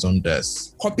everything Amazon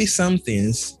does. Copy some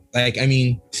things,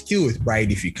 steal with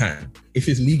pride if you can. If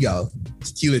it's legal,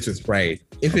 steal it with pride.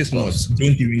 If it's not,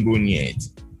 don't even go near it.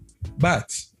 But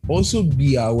also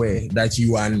be aware that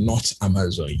you are not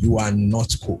Amazon. You are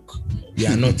not Coke. You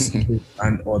are not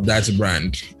brand or that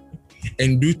brand.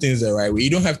 And do things the right way. You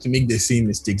don't have to make the same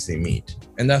mistakes they made.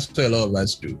 And that's what a lot of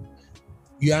us do.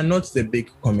 You are not the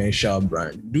big commercial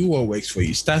brand. Do what works for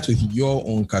you. Start with your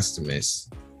own customers.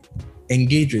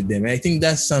 Engage with them. I think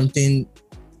that's something.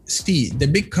 See, the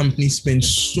big companies spend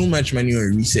so much money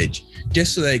on research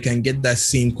just so that they can get that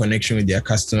same connection with their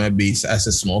customer base as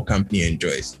a small company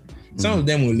enjoys. Some of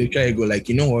them will literally go like,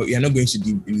 you know what, you're not going to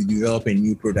develop a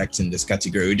new product in this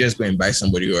category. We're just going to buy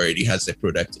somebody who already has the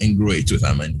product and grow it with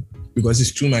our money because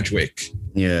it's too much work.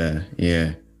 Yeah.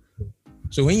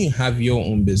 So when you have your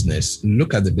own business,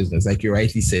 look at the business, like you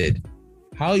rightly said,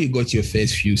 how you got your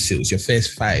first few sales, your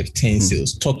first 5, 10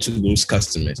 sales, talk to those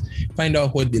customers, find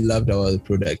out what they loved about the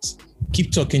products,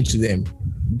 keep talking to them,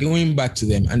 going back to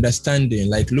them, understanding,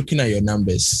 like looking at your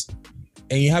numbers.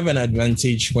 And you have an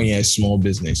advantage when you're a small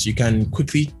business. You can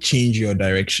quickly change your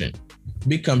direction.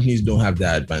 Big companies don't have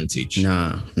that advantage.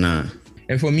 Nah.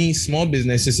 And for me, small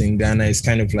businesses in Ghana is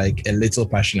kind of like a little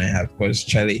passion I have because,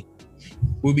 Charlie,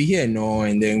 we'll be here now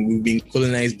and then we've been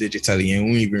colonized digitally and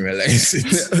we won't even realize it.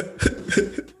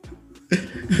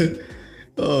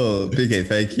 Oh, PK,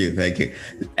 thank you.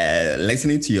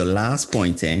 Listening to your last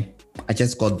point, I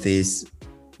just got this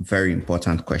very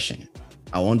important question.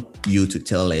 I want you to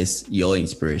tell us your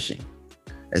inspiration,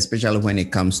 especially when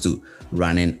it comes to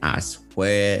running ads,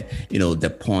 where,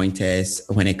 the pointers,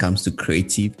 when it comes to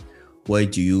creative, where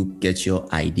do you get your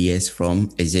ideas from?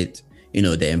 Is it,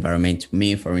 the environment?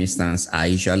 Me, for instance, I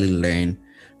usually learn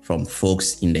from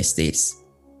folks in the States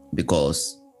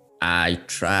because I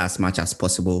try as much as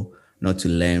possible not to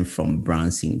learn from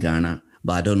brands in Ghana,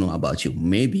 but I don't know about you.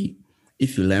 Maybe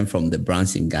if you learn from the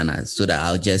brands in Ghana so that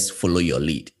I'll just follow your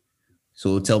lead.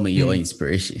 So tell me your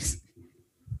inspirations.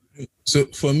 So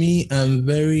for me, I'm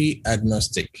very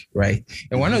agnostic, right?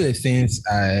 And one of the things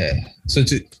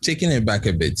taking it back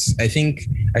a bit, I think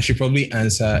I should probably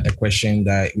answer a question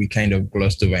that we kind of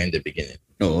glossed over in the beginning.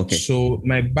 Oh, okay. So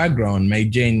my background, my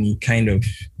journey kind of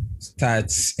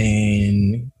starts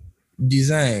in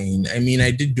design. I mean,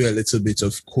 I did do a little bit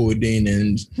of coding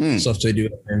and software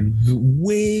development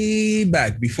way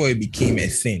back before it became a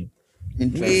thing.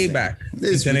 Way back.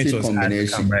 This Internet was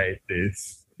combination.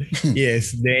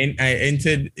 Yes, then I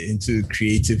entered into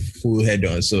creative full head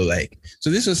on. So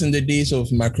this was in the days of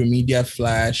Macromedia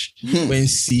Flash when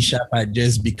C# had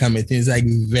just become a thing. It's like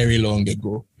very long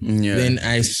ago. Yeah. Then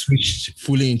I switched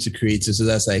fully into creative. So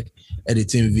that's like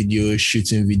editing videos,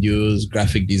 shooting videos,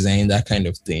 graphic design, that kind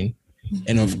of thing.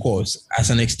 And of course, as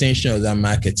an extension of that,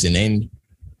 marketing. And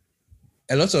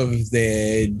a lot of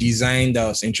the design that I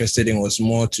was interested in was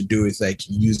more to do with like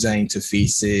user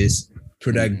interfaces,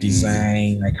 product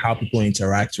design, like how people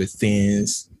interact with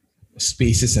things,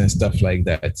 spaces and stuff like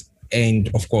that. And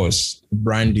of course,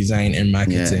 brand design and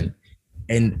marketing.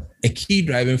 Yeah. And a key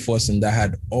driving force in that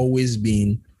had always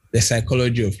been the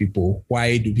psychology of people.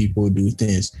 Why do people do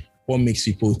things? What makes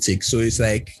people tick? So it's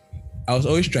like, I was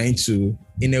always trying to,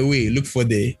 in a way, look for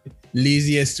the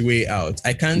laziest way out.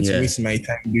 I can't waste my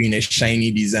time doing a shiny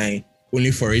design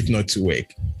only for it not to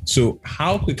work. So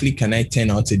how quickly can I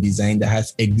turn out a design that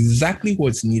has exactly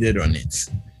what's needed on it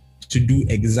to do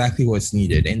exactly what's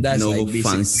needed? And that's no like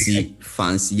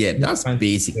fancy. Yeah, that's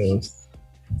basic. Skills.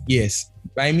 Yes.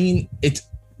 But I mean,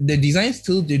 the design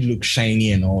still did look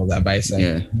shiny and all that, but it's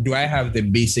like, do I have the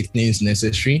basic things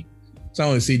necessary?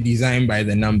 Someone would say design by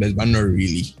the numbers, but not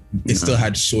really. It still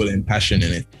had soul and passion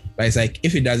in it. But it's like,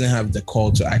 if it doesn't have the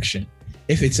call to action,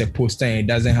 if it's a poster and it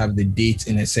doesn't have the date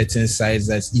in a certain size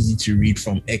that's easy to read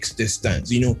from X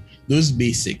distance, those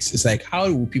basics. It's like, how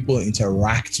will people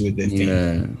interact with the thing?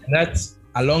 And that's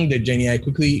along the journey, I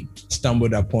quickly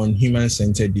stumbled upon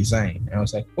human-centered design. And I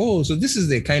was like, oh, so this is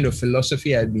the kind of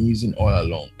philosophy I've been using all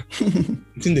along.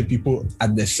 Putting the people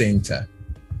at the center,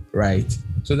 right?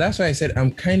 So that's why I said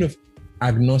I'm kind of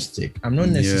agnostic. I'm not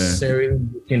necessarily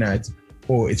looking at,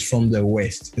 oh, it's from the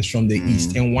West, it's from the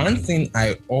East. And one thing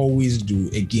I always do,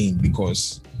 again,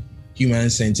 because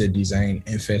human-centered design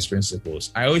and first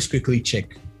principles, I always quickly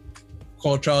check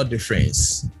cultural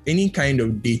difference. Any kind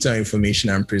of data information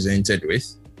I'm presented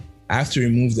with, I have to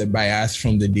remove the bias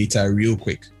from the data real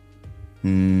quick.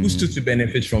 Who stood to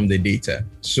benefit from the data?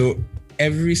 So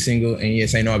every single, and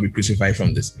yes, I know I'll be crucified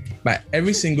from this, but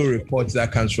every single report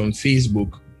that comes from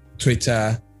Facebook,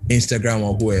 Twitter, Instagram,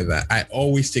 or whoever, I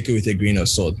always take it with a grain of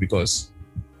salt because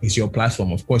it's your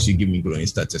platform. Of course, you give me glowing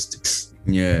statistics.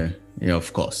 Yeah,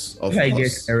 of course. If I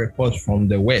get a report from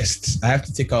the West, I have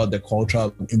to take out the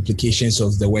cultural implications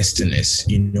of the Westerners,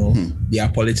 their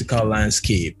political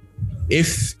landscape.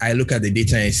 If I look at the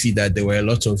data and see that there were a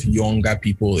lot of younger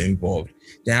people involved,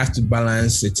 then I have to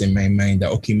balance it in my mind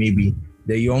that, okay, maybe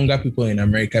the younger people in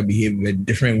America behave a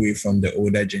different way from the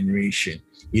older generation.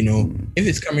 If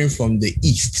it's coming from the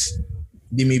East,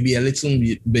 they may be a little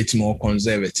bit more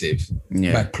conservative,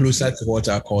 but closer to what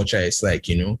our culture is like,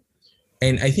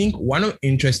 And I think one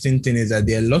interesting thing is that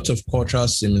there are a lot of cultural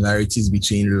similarities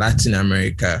between Latin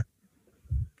America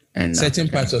and certain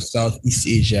parts of Southeast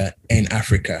Asia and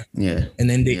Africa. Yeah. And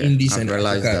then the Indies and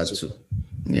Africa that too.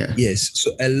 Yeah. Yes.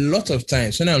 So a lot of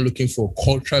times when I'm looking for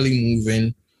culturally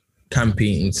moving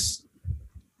campaigns,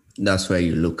 that's where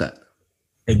you look at.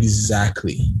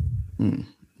 Exactly.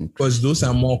 Because those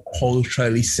are more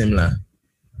culturally similar.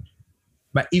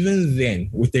 But even then,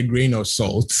 with a grain of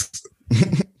salt,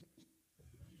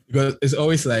 because it's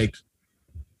always like,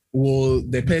 will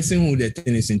the person who the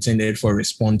thing is intended for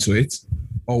respond to it?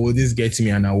 Or will this get me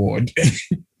an award?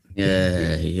 The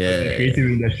creative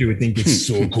industry would think it's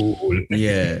so cool.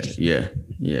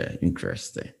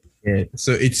 Interesting. Yeah.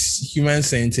 So it's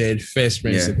human-centered, first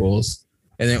principles,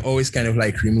 and then always kind of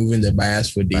like removing the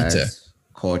bias for data.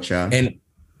 Culture. And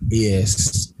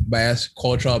bias,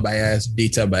 cultural bias,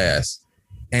 data bias.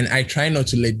 And I try not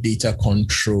to let data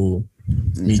control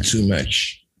me too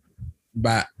much.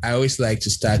 But I always like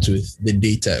to start with the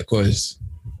data because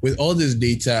with all this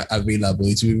data available,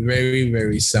 it will be very,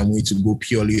 very some way to go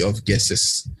purely off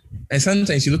guesses. And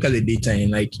sometimes you look at the data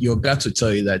and like your gut to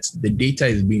tell you that the data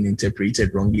is being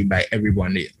interpreted wrongly by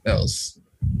everyone else.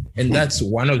 And that's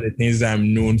one of the things that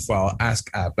I'm known for. I'll ask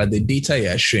app, but the data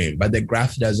you're showing, but the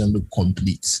graph doesn't look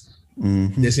complete.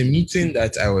 There's a meeting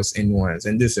that I was in once,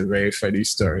 and this is a very funny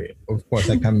story. Of course,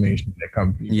 I can't mention the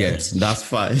company. Yes, that's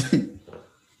fine.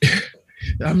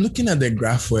 I'm looking at the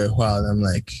graph for a while. I'm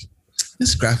like,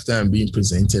 this graph that I'm being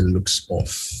presented looks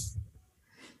off.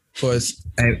 Because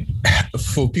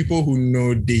for people who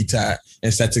know data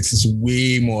and statistics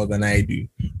way more than I do,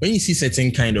 when you see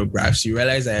certain kind of graphs, you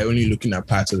realize that I'm only looking at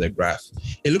part of the graph.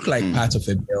 It looked like part of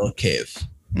a bell curve.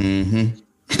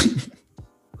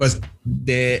 Because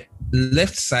the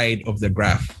left side of the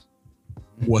graph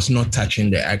was not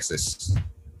touching the axis.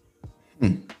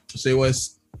 So it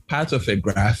was part of a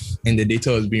graph, and the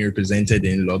data was being represented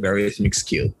in logarithmic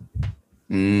scale.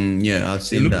 Yeah, I've It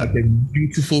seen looked that. like a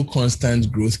beautiful constant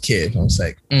growth curve. I was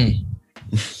like,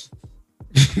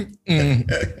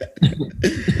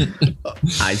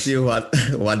 I see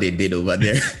what they did over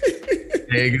there.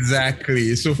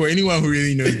 Exactly. So for anyone who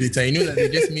really knows data, you know that they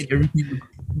just made everything look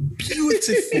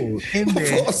beautiful in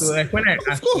there. course. So like when I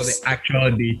asked for the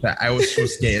actual data, I was so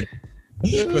scared.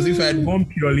 Because if I had gone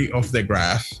purely off the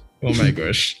graph, oh my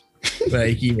gosh.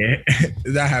 Like, yeah,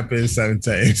 that happens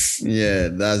sometimes. Yeah,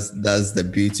 that's the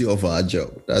beauty of our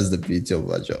job. That's the beauty of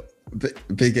our job.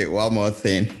 Pick it one more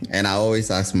thing, and I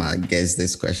always ask my guests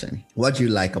this question: what do you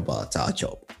like about our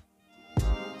job?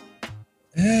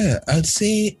 Yeah, I'd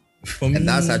say for me, And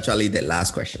that's actually the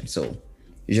last question. So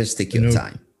you just take your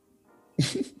time.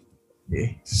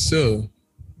 Okay. So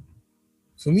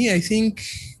for me, I think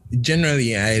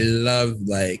generally I love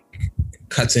like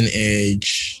cutting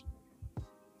edge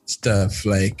stuff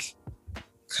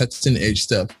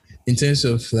in terms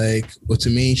of like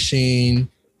automation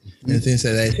and things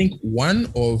like that. I think one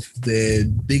of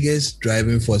the biggest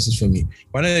driving forces for me,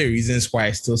 one of the reasons why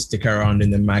I still stick around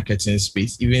in the marketing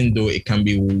space, even though it can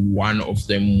be one of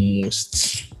the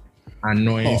most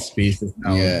annoying spaces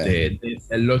out there. There's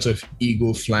a lot of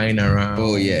ego flying around.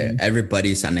 Oh yeah,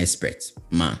 everybody's an expert,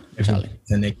 man. Charlie.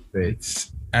 Everybody's an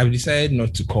expert. I've decided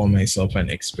not to call myself an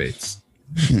expert.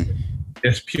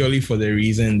 Just purely for the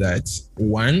reason that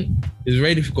one, it's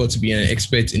very difficult to be an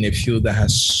expert in a field that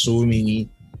has so many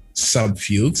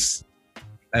subfields.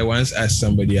 I once asked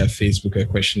somebody at Facebook a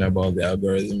question about the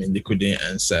algorithm and they couldn't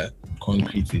answer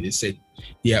concretely. They said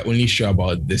they are only sure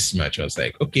about this much. I was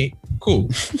like, okay,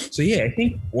 cool. So yeah, I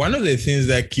think one of the things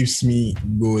that keeps me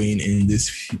going in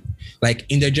this, like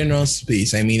in the general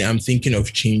space, I mean, I'm thinking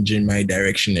of changing my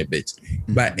direction a bit,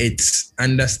 but it's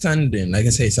understanding, like I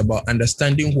said, it's about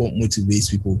understanding what motivates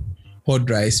people, what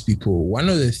drives people. One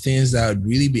of the things that I'd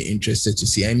really be interested to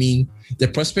see, I mean, the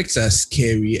prospects are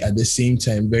scary at the same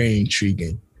time, very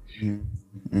intriguing.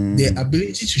 The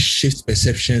ability to shift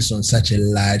perceptions on such a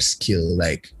large scale,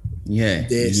 like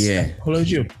the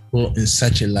psychology of people in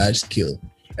such a large scale.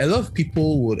 A lot of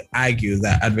people would argue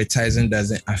that advertising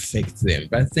doesn't affect them,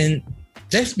 but then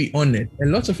let's be honest, a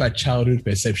lot of our childhood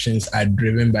perceptions are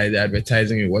driven by the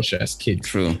advertising we watch as kids.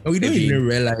 True. And we don't even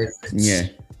realize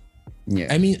it. Yeah.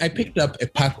 I mean, I picked up a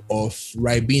pack of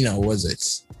Ribena, was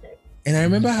it? And I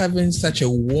remember having such a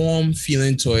warm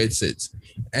feeling towards it.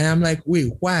 And I'm like,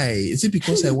 wait, why? Is it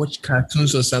because I watch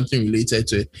cartoons or something related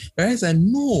to it? Whereas I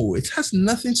know it has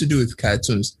nothing to do with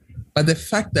cartoons. But the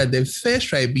fact that the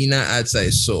first Ribena ads I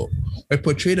saw were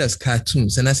portrayed as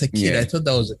cartoons. And as a kid, I thought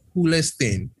that was the coolest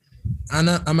thing. And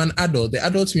I'm an adult. The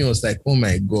adult me was like, oh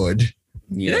my God,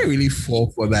 did I really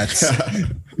fall for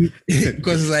that?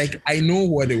 Because like, I know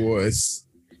what it was.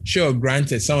 Sure,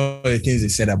 granted, some of the things they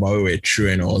said about it were true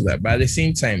and all that. But at the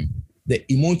same time, the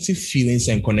emotive feelings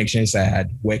and connections I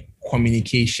had were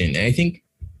communication. And I think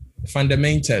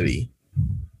fundamentally,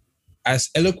 as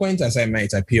eloquent as I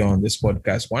might appear on this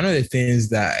podcast, one of the things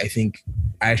that I think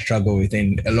I struggle with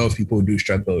and a lot of people do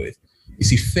struggle with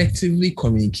is effectively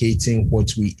communicating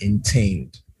what we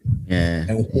intend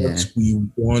and what we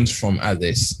want from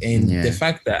others. And the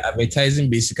fact that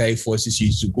advertising basically forces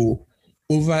you to go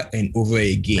over and over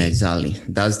again. Exactly.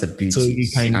 That's the beauty. So you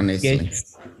can get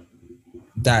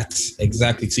that,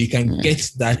 exactly. So you can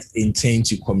get that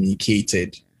intent you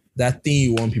communicated, that thing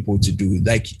you want people to do.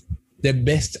 Like the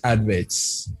best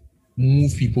adverts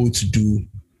move people to do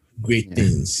great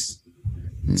things.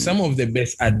 Some of the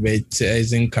best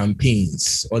advertising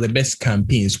campaigns or the best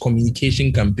campaigns,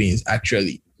 communication campaigns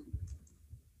actually,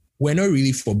 were not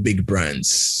really for big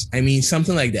brands. I mean,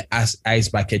 something like the Ice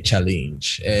Bucket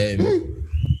Challenge,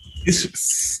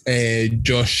 this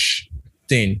Josh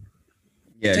thing.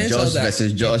 Yeah, Josh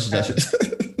versus Josh.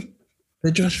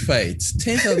 The Josh fight.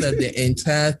 Turns out that the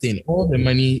entire thing, all the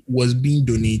money was being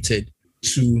donated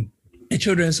to a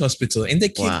children's hospital. And the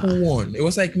kid who won, it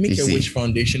was like Make-A-Wish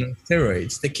Foundation on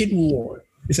steroids. The kid who won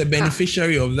is a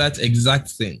beneficiary of that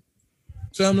exact thing.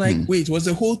 So I'm like, wait, was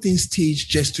the whole thing staged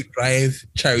just to drive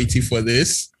charity for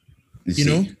this? You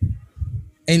know?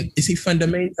 And you see,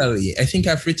 fundamentally, I think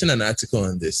I've written an article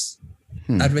on this.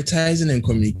 Advertising and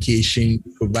communication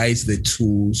provides the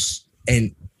tools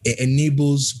and it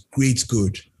enables great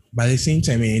good. But at the same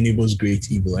time, it enables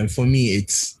great evil. And for me,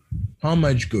 it's how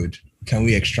much good can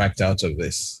we extract out of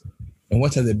this? And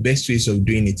what are the best ways of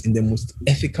doing it in the most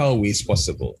ethical ways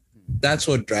possible? That's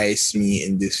what drives me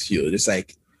in this field. It's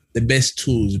like the best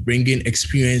tools, bringing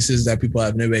experiences that people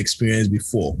have never experienced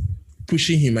before,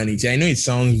 pushing humanity. I know it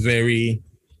sounds very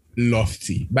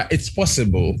lofty, but it's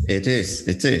possible. It is.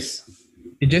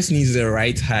 It just needs the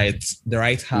right hearts,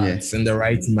 and the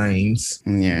right minds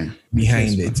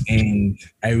behind it. And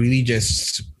I really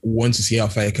just want to see how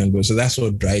far I can go. So that's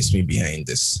what drives me behind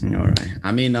this. All right.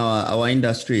 I mean, our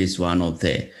industry is one of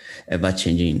the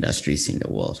ever-changing industries in the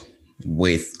world.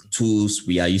 With tools,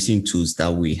 we are using tools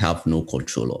that we have no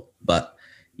control of. But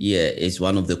yeah, it's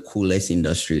one of the coolest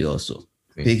industry also.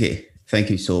 PK,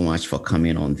 thank you so much for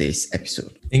coming on this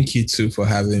episode. Thank you too for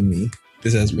having me.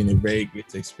 This has been a very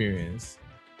great experience.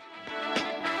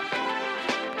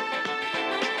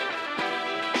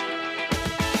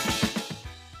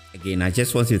 Again, I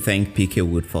just want to thank PK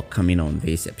Wood for coming on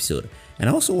this episode. And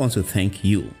I also want to thank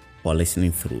you for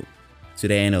listening through to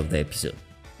the end of the episode.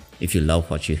 If you love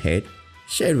what you heard,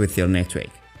 share it with your network.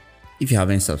 If you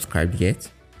haven't subscribed yet,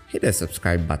 hit the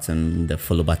subscribe button, the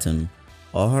follow button,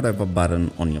 or whatever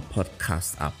button on your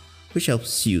podcast app, which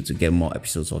helps you to get more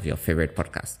episodes of your favorite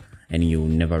podcast, and you'll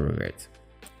never regret.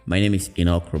 My name is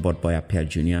Enoch Robot Boy Appiah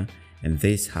Jr., and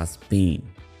this has been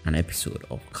an episode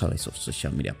of Colors of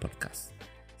Social Media Podcast.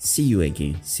 See you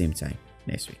again, same time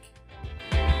next week.